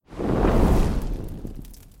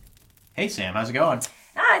Hey Sam, how's it going?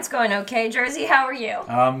 It's going okay, Jersey. How are you?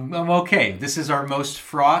 I'm okay. This is our most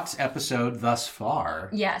fraught episode thus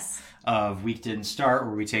far. Yes. Of Week Didn't Start,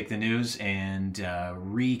 where we take the news and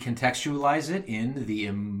recontextualize it in the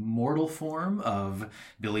immortal form of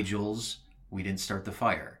Billy Joel's We Didn't Start the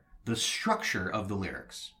Fire. The structure of the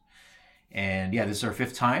lyrics. And yeah, this is our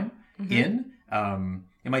fifth time in.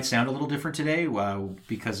 It might sound a little different today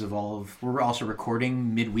because of we're also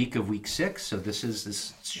recording midweek of week 6, so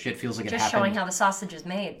this shit feels like it happened. Just showing how the sausage is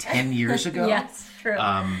made. 10 years ago. Yes, true.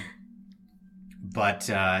 But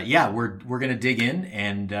we're going to dig in,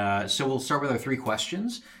 and so we'll start with our 3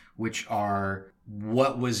 questions, which are,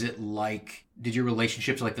 what was it like? Did your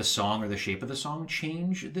relationship to like the song or the shape of the song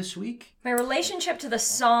change this week? My relationship to the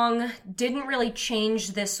song didn't really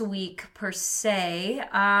change this week per se.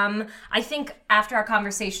 I think after our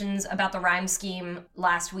conversations about the rhyme scheme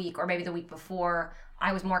last week, or maybe the week before,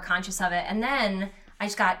 I was more conscious of it, and then I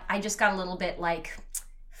just got a little bit like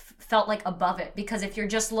felt like above it, because if you're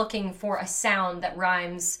just looking for a sound that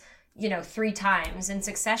rhymes, 3 times in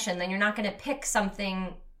succession, then you're not going to pick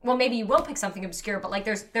something. Well, maybe you will pick something obscure, but like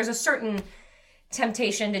there's a certain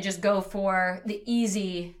temptation to just go for the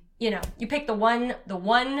easy, you pick the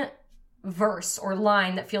one verse or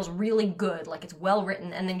line that feels really good, like it's well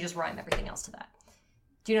written, and then you just rhyme everything else to that.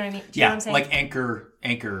 Do you know what I mean? Do you know what I'm saying? Like anchor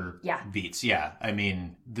beats. Yeah. I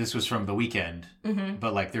mean, this was from The Weeknd,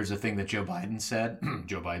 but like there's a thing that Joe Biden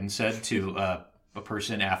said to a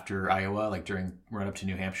person after Iowa, like during run up to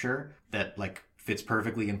New Hampshire, that like fits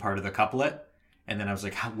perfectly in part of the couplet. And then I was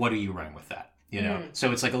like, what do you rhyme with that?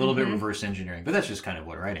 So it's like a little bit reverse engineering, but that's just kind of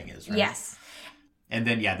what writing is, right? Yes. And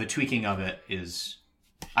then, the tweaking of it is,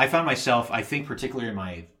 I found myself, I think particularly in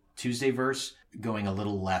my Tuesday verse, going a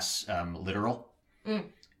little less literal.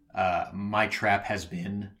 My trap has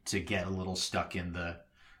been to get a little stuck in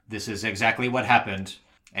this is exactly what happened,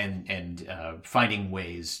 and finding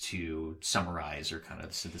ways to summarize or kind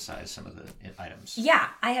of synthesize some of the items. Yeah,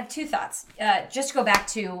 I have 2 thoughts. Just to go back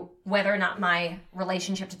to whether or not my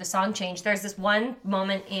relationship to the song changed, there's this one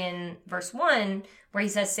moment in verse 1 where he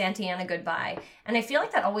says, Santana, goodbye. And I feel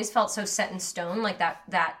like that always felt so set in stone, like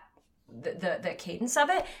the cadence of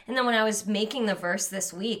it. And then when I was making the verse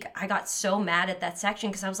this week, I got so mad at that section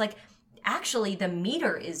because I was like, actually, the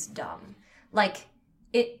meter is dumb. Like,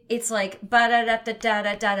 it's like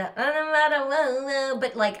ba-da-da-da-da-da-da,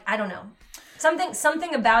 but like, I don't know.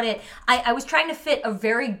 Something about it. I was trying to fit a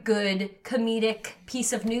very good comedic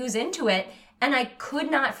piece of news into it, and I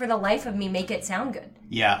could not for the life of me make it sound good.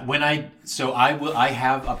 Yeah, I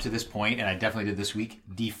have up to this point, and I definitely did this week,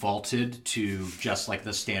 defaulted to just like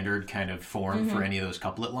the standard kind of form for any of those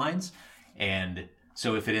couplet lines. And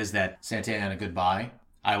so if it is that Santana goodbye,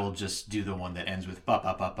 I will just do the one that ends with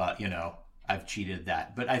ba-ba-ba-ba, I've cheated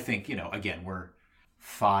that. But I think, again, we're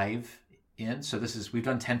 5 in, so we've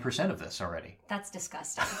done 10% of this already. That's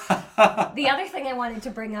disgusting. The other thing I wanted to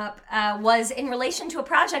bring up was in relation to a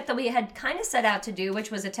project that we had kind of set out to do,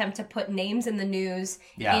 which was attempt to put names in the news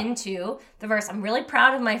into the verse. I'm really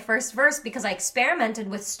proud of my first verse because I experimented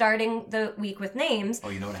with starting the week with names. Oh,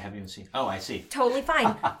 you know what? I haven't even seen. Oh, I see. Totally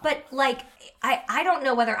fine. But like, I don't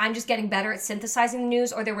know whether I'm just getting better at synthesizing the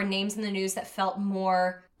news, or there were names in the news that felt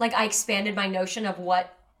more like I expanded my notion of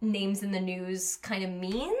what names in the news kind of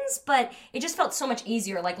means, but it just felt so much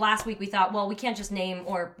easier. Like last week we thought, well, we can't just name,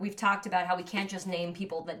 or we've talked about how we can't just name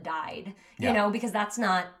people that died, because that's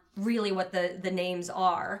not really what the names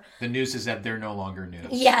are. The news is that they're no longer news.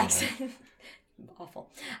 Yes. Awful.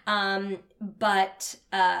 But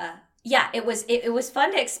it was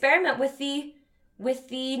fun to experiment with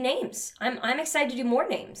the names. I'm excited to do more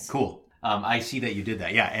names. Cool. I see that you did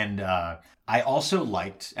that. Yeah. And I also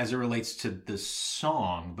liked, as it relates to the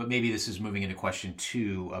song, but maybe this is moving into question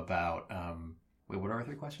 2 about, what are our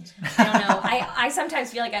 3 questions? I don't know. I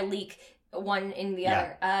sometimes feel like I leak one in the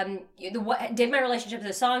other. Did my relationship to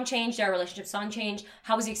the song change? Did our relationship to the song change?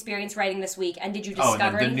 How was the experience writing this week? And did you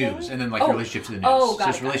discover and then the anything? news, and then like your relationship to the news. Oh, got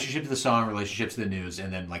Just relationship to the song, relationship to the news,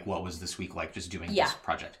 and then like what was this week like just doing this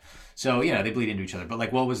project? So, they bleed into each other. But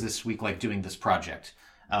like, what was this week like doing this project?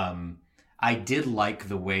 I did like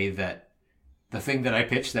the way that the thing that I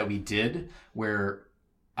pitched that we did, where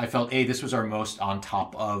I felt, this was our most on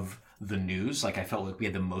top of the news. Like I felt like we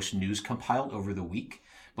had the most news compiled over the week.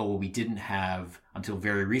 But what we didn't have until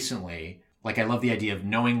very recently, like I love the idea of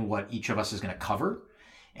knowing what each of us is going to cover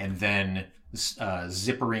and then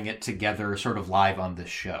zippering it together sort of live on this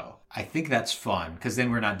show. I think that's fun because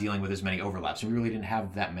then we're not dealing with as many overlaps. And we really didn't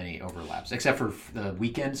have that many overlaps, except for the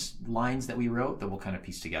weekends lines that we wrote that we'll kind of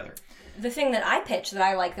piece together. The thing that I pitch that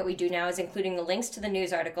I like that we do now is including the links to the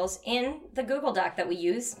news articles in the Google Doc that we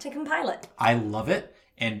use to compile it. I love it.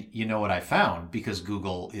 And you know what I found? Because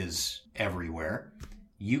Google is everywhere,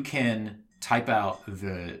 you can type out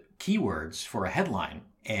the keywords for a headline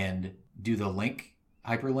and do the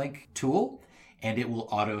hyperlink tool, and it will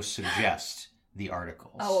auto-suggest the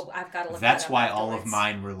articles. Oh, I've got to look That's that up why afterwards. all of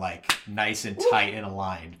mine were like nice and tight and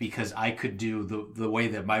aligned, because I could do the way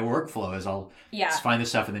that my workflow is. I'll find the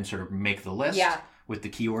stuff and then sort of make the list with the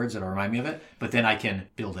keywords that'll remind me of it, but then I can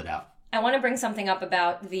build it out. I want to bring something up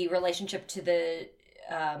about the relationship to the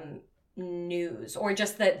news, or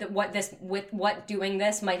just what doing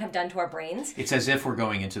this might have done to our brains. It's as if we're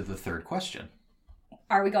going into the third question.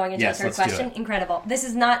 Are we going into the third question? Incredible. This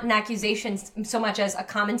is not an accusation so much as a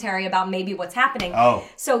commentary about maybe what's happening. Oh.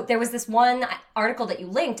 So there was this one article that you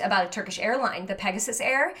linked about a Turkish airline, the Pegasus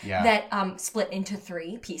Air, that split into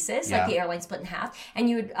 3 pieces, like the airline split in half. And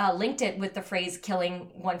you linked it with the phrase killing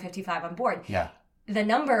 155 on board. Yeah. The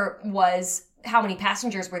number was how many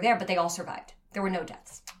passengers were there, but they all survived. There were no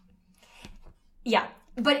deaths. Yeah.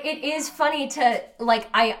 But it is funny to, like,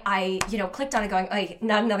 I clicked on it going, like,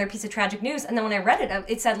 not another piece of tragic news. And then when I read it,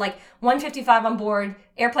 it said, like, 155 on board,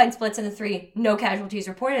 airplane splits into 3, no casualties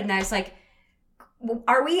reported. And I was like,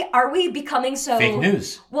 are we becoming so... Fake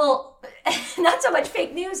news. Well, not so much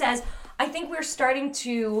fake news as I think we're starting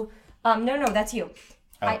to... No, that's you.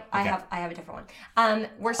 Oh, okay. I have a different one.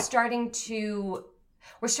 We're starting to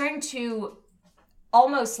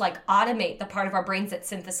almost like automate the part of our brains that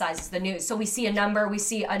synthesizes the news. So we see a number, we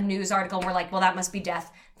see a news article, and we're like, well, that must be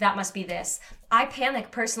death. That must be this. I panic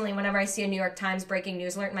personally whenever I see a New York Times breaking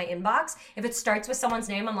news alert in my inbox. If it starts with someone's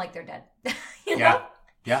name, I'm like, they're dead. You know?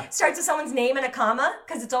 Yeah. Starts with someone's name and a comma,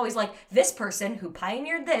 because it's always like, this person who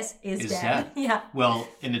pioneered this is dead. Yeah. Well,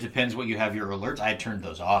 and it depends what you have your alerts. I had turned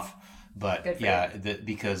those off. But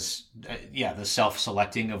because the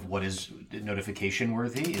self-selecting of what is notification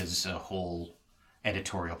worthy is a whole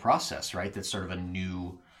editorial process, right? That's sort of a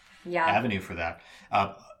new avenue for that.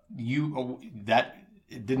 That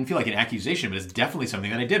it didn't feel like an accusation, but it's definitely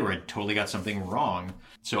something that I did where I totally got something wrong.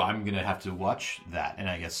 So I'm going to have to watch that. And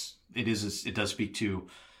I guess it does speak to,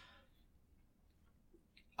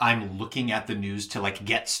 I'm looking at the news to like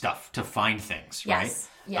get stuff, to find things, right?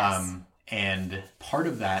 Yes. And part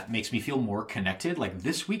of that makes me feel more connected. Like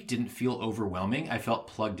this week didn't feel overwhelming. I felt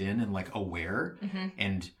plugged in and like aware. Mm-hmm.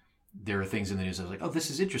 And there are things in the news I was like, oh, this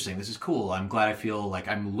is interesting. This is cool. I'm glad I feel like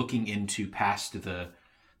I'm looking into past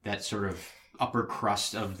that sort of upper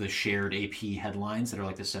crust of the shared AP headlines that are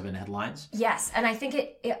like the 7 headlines. Yes, and I think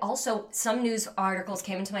it also, some news articles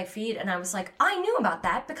came into my feed and I was like, I knew about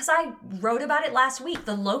that because I wrote about it last week.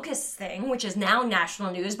 The locusts thing, which is now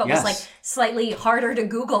national news, but was like slightly harder to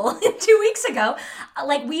Google 2 weeks ago.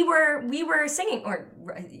 Like we were singing or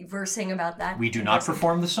versing about that. We do not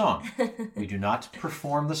perform the song. We do not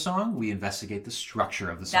perform the song. We investigate the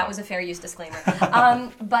structure of the song. That was a fair use disclaimer.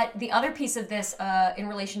 But the other piece of this in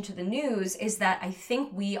relation to the news is that I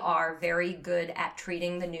think we are very good at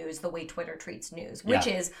treating the news the way Twitter treats news, which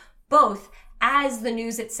is both as the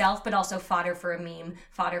news itself, but also fodder for a meme,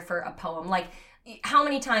 fodder for a poem. Like, how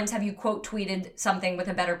many times have you quote tweeted something with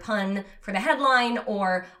a better pun for the headline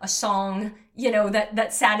or a song,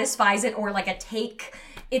 that satisfies it, or like a take?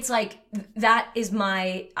 It's like, that is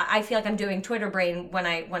I feel like I'm doing Twitter brain when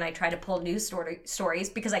I try to pull news stories,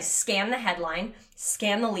 because I scan the headline,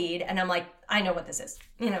 scan the lead, and I'm like, I know what this is,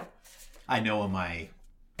 I know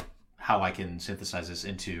how I can synthesize this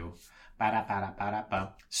into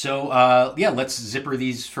ba-da-ba-da-ba-da-ba. So, let's zipper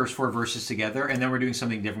these first 4 verses together, and then we're doing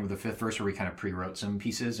something different with the 5th verse where we kind of pre-wrote some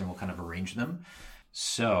pieces and we'll kind of arrange them.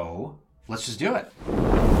 So, let's just do it.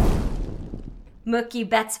 Mookie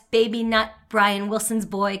Betts, Baby Nut, Brian Wilson's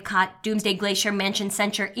boycott, Doomsday Glacier Mansion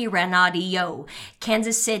censure, Iran audio,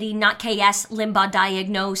 Kansas City, not KS, Limbaugh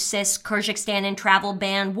diagnosis, Kyrgyzstan and travel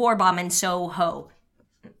ban, war bomb in Soho.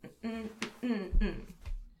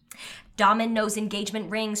 Domino's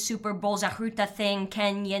engagement ring, Super Bowl Zahuta thing,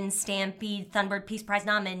 Kenyan Stampede, Thunbird Peace Prize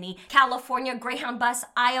nominee, California Greyhound bus,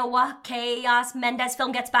 Iowa chaos, Mendez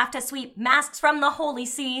film gets BAFTA sweep, masks from the Holy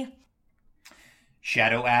See.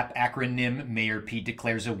 Shadow app acronym, Mayor Pete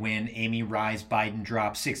declares a win, Amy rise, Biden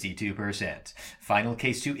drops 62%. Final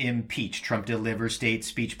case to impeach, Trump delivers state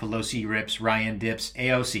speech, Pelosi rips, Ryan dips,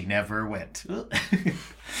 AOC never went.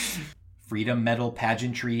 Freedom medal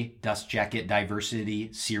pageantry, dust jacket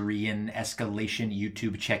diversity, Syrian escalation,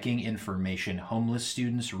 YouTube checking information, homeless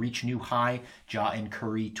students reach new high, Ja and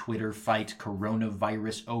Curry Twitter fight,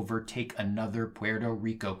 coronavirus overtake another Puerto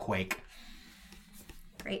Rico quake.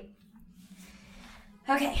 Great.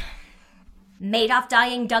 Okay. Madoff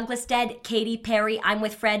dying, Douglas dead, Katy Perry, I'm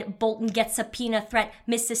with Fred, Bolton gets subpoena threat,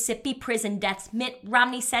 Mississippi prison deaths, Mitt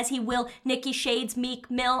Romney says he will, Nikki Shades,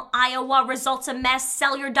 Meek Mill, Iowa results a mess,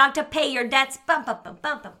 sell your dog to pay your debts.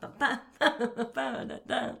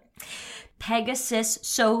 Pegasus,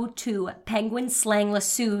 so too, Penguin slang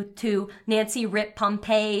lasso to, Nancy Rip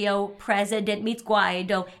Pompeo, President meets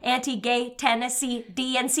Guaido, anti-gay, Tennessee,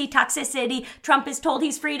 DNC toxicity, Trump is told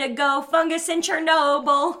he's free to go, fungus in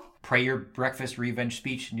Chernobyl. Prayer breakfast revenge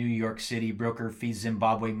speech, New York City broker fees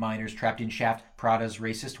Zimbabwe miners trapped in shaft, Prada's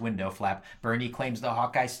racist window flap, Bernie claims the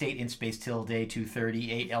Hawkeye state in space till day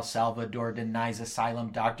 238, El Salvador denies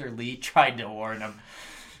asylum, Dr. Lee tried to warn him.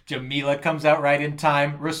 Jamila comes out right in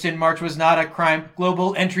time. Rustin March was not a crime.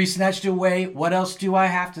 Global entry snatched away. What else do I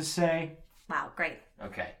have to say? Wow, great.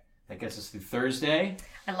 Okay, that gets us through Thursday.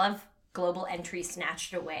 I love global entry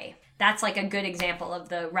snatched away. That's like a good example of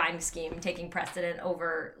the rhyme scheme taking precedent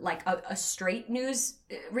over like a straight news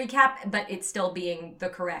recap, but it's still being the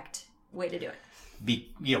correct way to do it.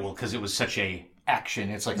 Because it was such a action.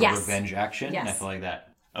 It's like a revenge action. Yes. And I feel like that.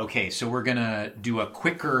 Okay, so we're going to do a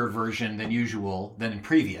quicker version than usual, than in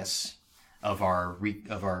previous, of our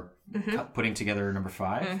putting together number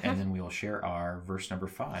 5, and then we will share our verse number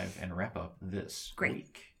 5 and wrap up this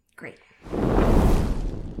week. Great.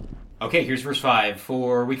 Okay, here's verse 5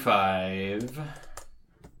 for week 5.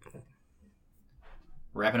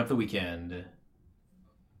 Wrapping up the weekend.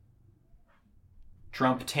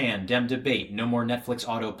 Trump tan, Dem debate, no more Netflix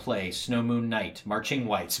autoplay, Snow Moon Night, Marching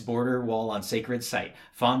Whites, Border Wall on Sacred Site,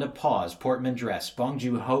 Fonda pause, Portman dress, Bong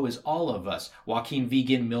Joon-ho is all of us, Joaquin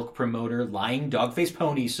vegan milk promoter, lying dog-faced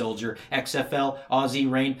pony soldier, XFL, Aussie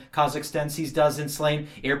rain, Kazakhstan sees dozen slain,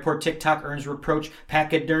 airport TikTok earns reproach,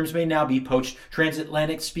 pachyderms may now be poached,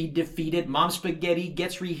 transatlantic speed defeated, mom spaghetti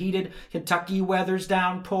gets reheated, Kentucky weather's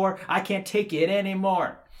downpour, I can't take it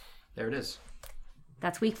anymore. There it is.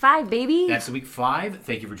 That's week 5, baby. That's the week 5.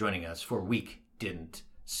 Thank you for joining us for Week Didn't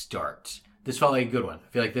Start. This felt like a good one. I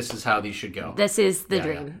feel like this is how these should go. This is the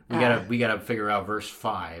dream. Yeah. We gotta figure out verse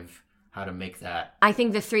 5, how to make that. I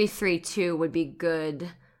think the 3-3-2 would be good.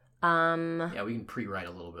 Yeah, we can pre-write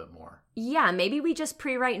a little bit more. Yeah, maybe we just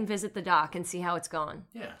pre-write and visit the doc and see how it's going.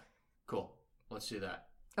 Yeah, cool. Let's do that.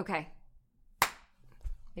 Okay.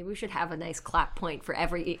 Maybe we should have a nice clap point for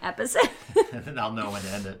every episode. And then I'll know when to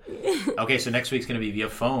end it. Okay, so next week's going to be via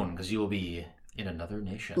phone because you will be in another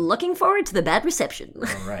nation. Looking forward to the bad reception.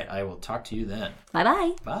 All right, I will talk to you then.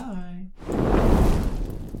 Bye-bye. Bye.